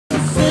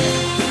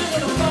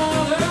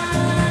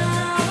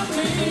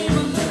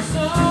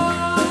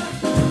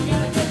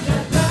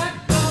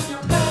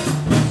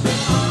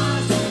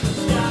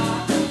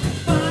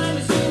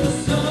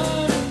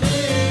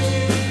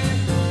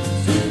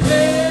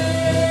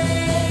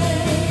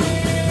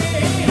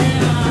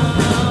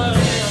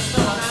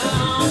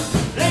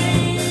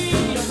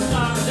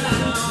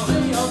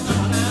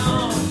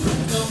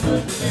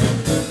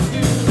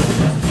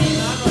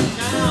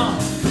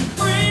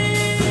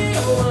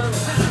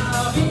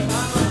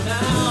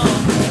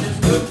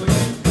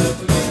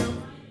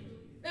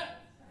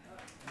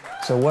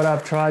So what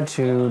I've tried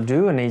to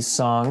do in each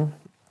song,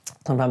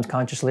 sometimes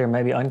consciously or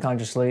maybe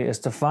unconsciously, is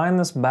to find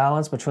this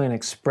balance between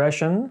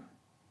expression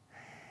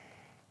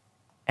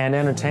and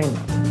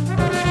entertainment.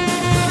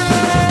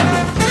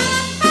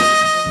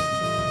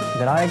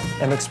 That I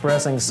am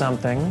expressing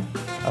something,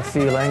 a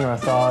feeling or a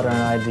thought or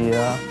an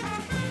idea,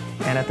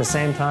 and at the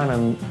same time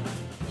I'm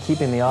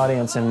keeping the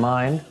audience in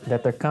mind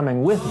that they're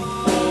coming with me.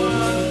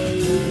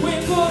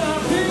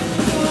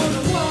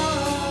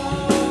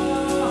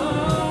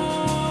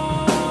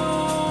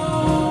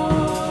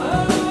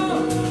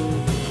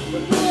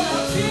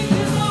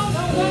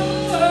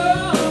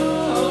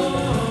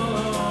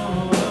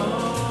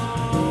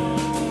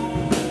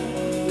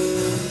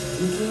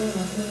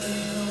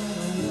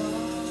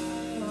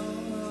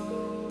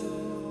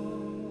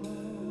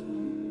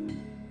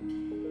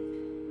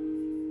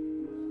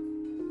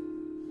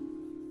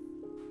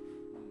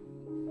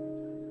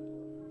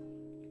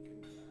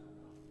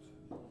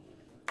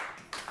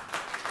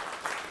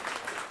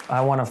 I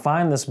want to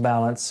find this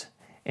balance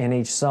in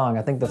each song.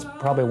 I think that's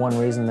probably one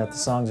reason that the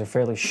songs are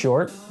fairly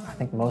short. I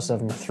think most of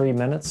them are 3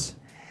 minutes.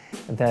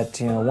 That,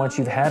 you know, once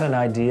you've had an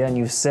idea and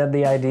you've said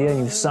the idea and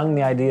you've sung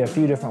the idea a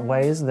few different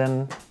ways,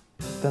 then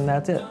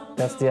that's it.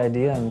 That's the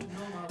idea,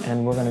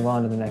 and we're going to go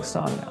on to the next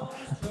song now.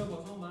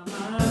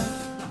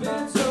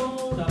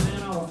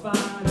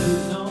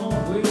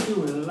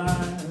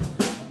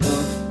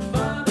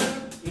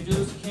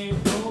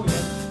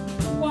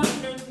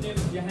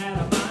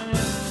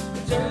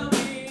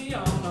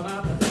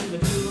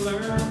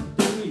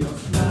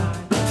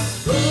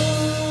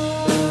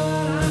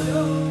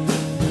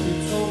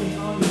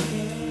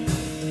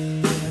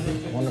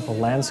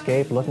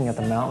 Landscape, looking at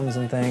the mountains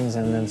and things,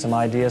 and then some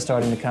ideas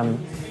started to come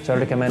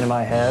into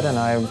my head, and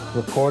I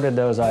recorded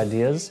those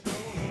ideas,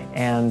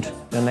 and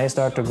then they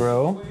start to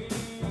grow,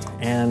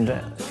 and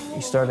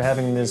you start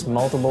having these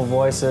multiple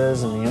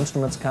voices, and the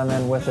instruments come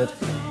in with it,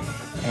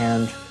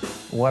 and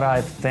what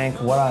I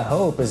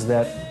hope is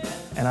that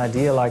an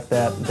idea like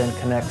that then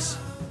connects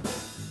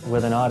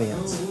with an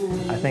audience.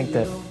 I think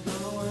that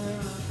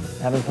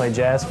having played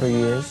jazz for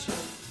years,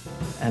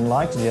 and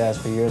liked jazz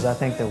for years, I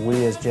think that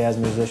we as jazz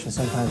musicians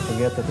sometimes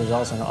forget that there's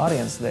also an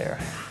audience there.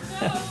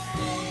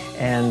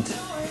 And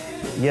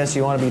yes,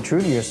 you want to be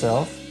true to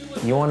yourself.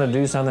 You want to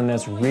do something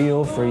that's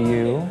real for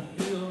you.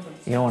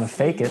 You don't want to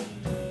fake it,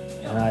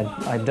 and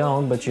I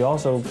don't, but you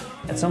also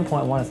at some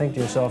point want to think to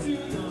yourself,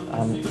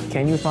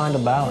 can you find a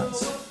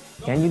balance?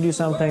 Can you do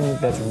something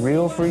that's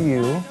real for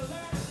you,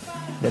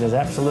 that is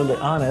absolutely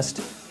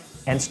honest,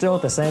 and still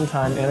at the same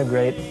time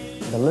integrate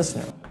the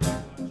listener?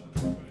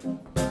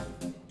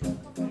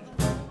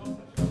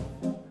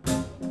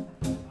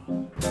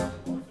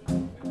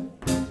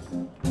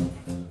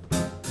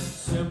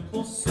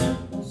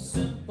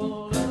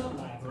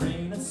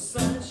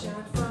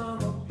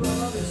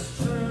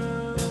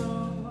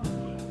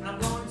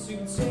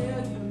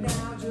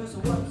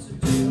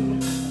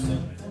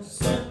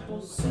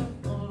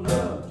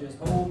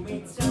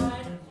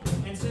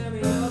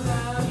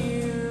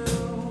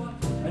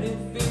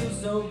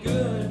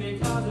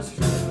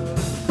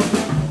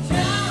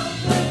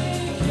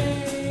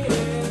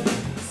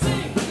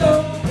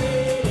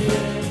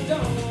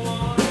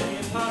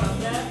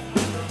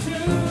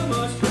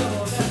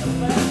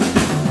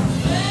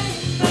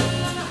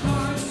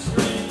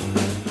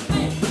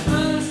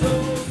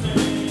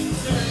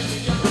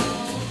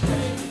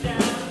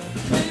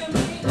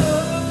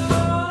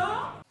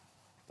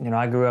 You know,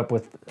 I grew up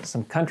with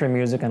some country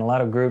music and a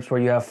lot of groups where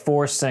you have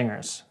 4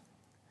 singers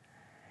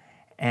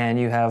and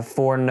you have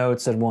 4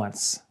 notes at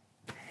once.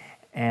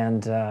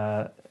 And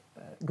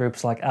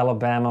groups like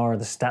Alabama or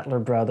the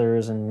Statler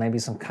Brothers, and maybe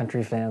some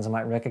country fans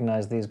might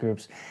recognize these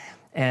groups.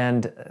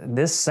 And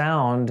this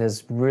sound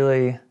is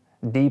really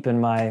deep in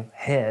my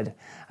head.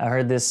 I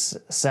heard this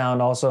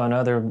sound also in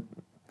other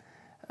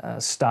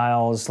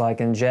styles, like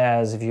in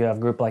jazz, if you have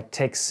a group like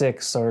Take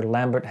 6 or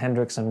Lambert,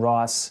 Hendricks, and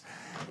Ross,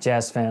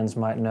 jazz fans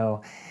might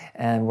know,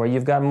 and where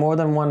you've got more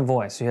than one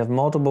voice. You have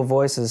multiple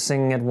voices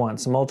singing at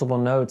once, multiple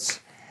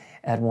notes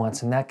at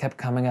once, and that kept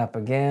coming up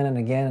again and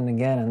again and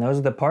again, and those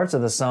are the parts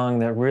of the song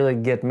that really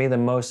get me the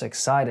most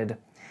excited,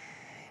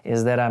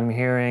 is that I'm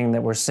hearing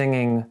that we're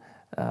singing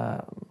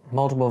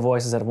multiple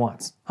voices at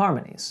once,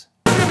 harmonies.